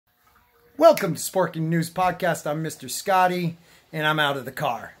Welcome to Sporking News Podcast. I'm Mr. Scotty, and I'm out of the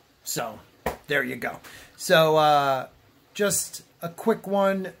car. So, there you go. So, just a quick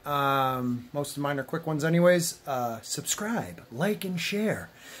one. Most of mine are quick ones anyways. Subscribe, like, and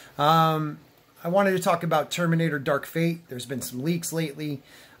share. I wanted to talk about Terminator Dark Fate. There's been some leaks lately.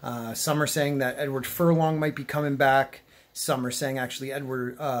 Some are saying that Edward Furlong might be coming back. Some are saying actually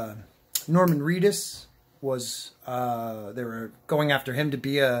Norman Reedus was, they were going after him to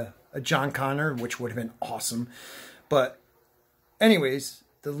be a John Connor, which would have been awesome. But anyways,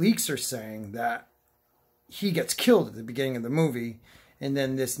 the leaks are saying that he gets killed at the beginning of the movie, and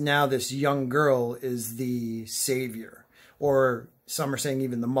then this young girl is the savior, or some are saying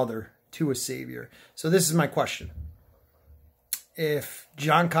even the mother to a savior. So this is my question. If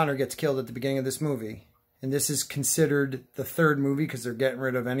John Connor gets killed at the beginning of this movie, and this is considered the third movie because they're getting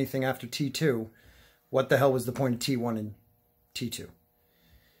rid of anything after T2, what the hell was the point of T1 and T2?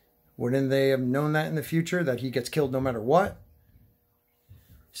 Wouldn't they have known that in the future, that he gets killed no matter what?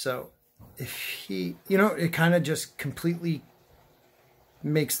 So, if he, it kind of just completely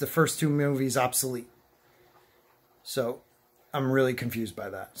makes the first two movies obsolete. So, I'm really confused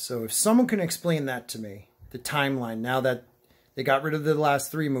by that. So, if someone can explain that to me, the timeline, now that they got rid of the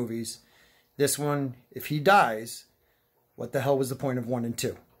last three movies, this one, if he dies, what the hell was the point of 1 and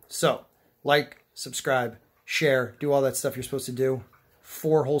 2? So, like, subscribe, share, do all that stuff you're supposed to do.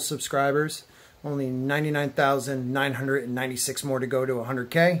 4 whole subscribers, only 99,996 more to go to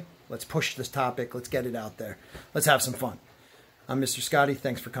 100K. Let's push this topic. Let's get it out there. Let's have some fun. I'm Mr. Scotty.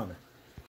 Thanks for coming.